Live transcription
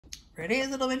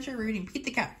Today's little adventure, we're reading Pete the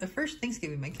Cat, The First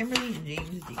Thanksgiving by Kimberly and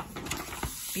James Dean.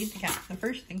 Pete the Cat, The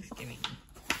First Thanksgiving.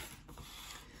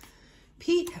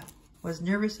 Pete was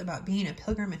nervous about being a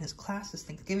pilgrim in his class's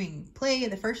Thanksgiving play,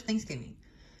 The First Thanksgiving.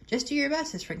 Just do your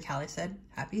best, his friend Callie said.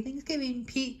 Happy Thanksgiving.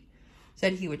 Pete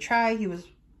said he would try. He was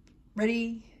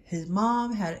ready. His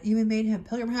mom had even made him a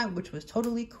pilgrim hat, which was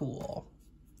totally cool.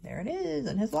 There it is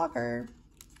in his locker.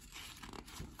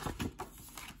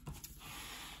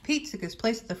 Pete took his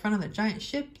place at the front of the giant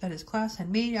ship that his class had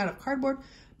made out of cardboard.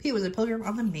 Pete was a pilgrim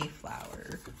on the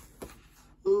Mayflower.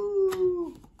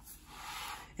 Ooh.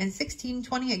 In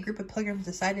 1620, a group of pilgrims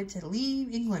decided to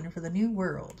leave England for the New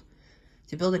World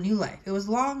to build a new life. It was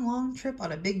a long, long trip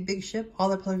on a big, big ship. All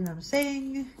the pilgrims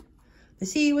sang. The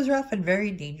sea was rough and very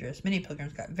dangerous. Many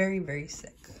pilgrims got very, very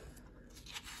sick.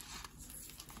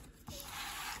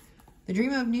 The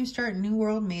dream of New Start and New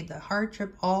World made the hard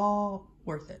trip all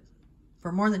worth it.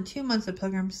 For more than 2 months, the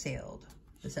pilgrims sailed.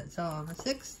 They set sail on the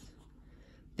 6th.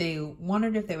 They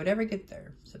wondered if they would ever get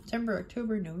there. September,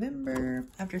 October, November.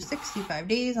 After 65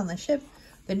 days on the ship,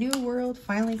 the New World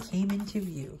finally came into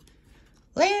view.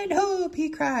 Land ho!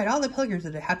 Pete cried. All the pilgrims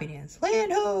did a happy dance.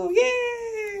 Land ho!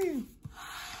 Yay!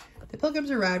 The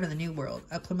pilgrims arrived in the New World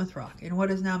at Plymouth Rock, in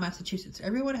what is now Massachusetts.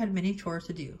 Everyone had many chores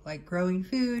to do, like growing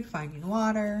food, finding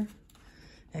water,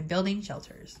 and building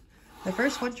shelters. The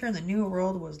first winter in the New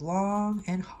World was long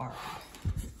and hard.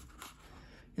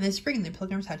 In the spring, the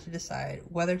pilgrims had to decide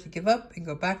whether to give up and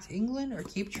go back to England or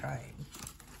keep trying.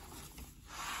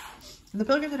 The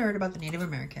pilgrims had heard about the Native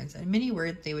Americans, and many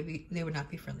worried they would not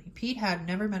be friendly. Pete had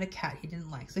never met a cat he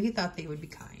didn't like, so he thought they would be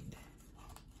kind.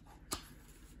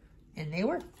 And they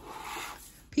were.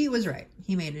 Pete was right.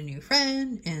 He made a new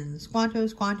friend, and Squanto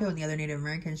and the other Native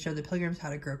Americans showed the pilgrims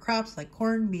how to grow crops like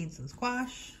corn, beans, and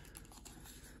squash.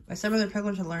 By summer, the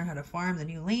pilgrims had learned how to farm the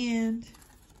new land.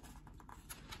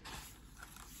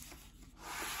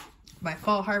 By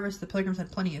fall harvest, the pilgrims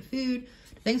had plenty of food.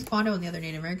 To thank Squanto and the other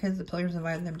Native Americans, the pilgrims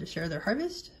invited them to share their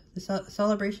harvest. The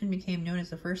celebration became known as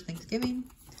the First Thanksgiving.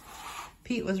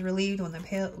 Pete was relieved when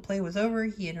the play was over.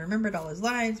 He had remembered all his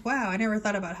lines. Wow, I never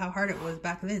thought about how hard it was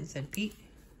back then, said Pete.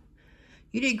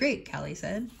 You did great, Callie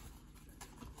said.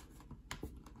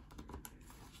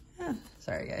 Oh,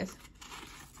 sorry, guys.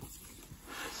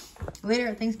 Later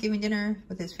at Thanksgiving dinner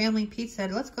with his family, Pete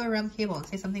said, let's go around the table and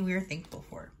say something we are thankful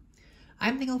for.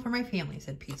 I'm thankful for my family,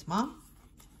 said Pete's mom.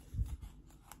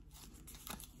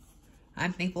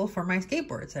 I'm thankful for my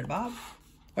skateboard, said Bob.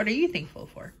 What are you thankful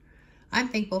for? I'm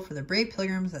thankful for the brave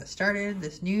pilgrims that started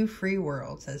this new free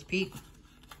world, says Pete.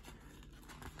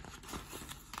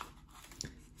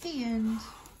 The end.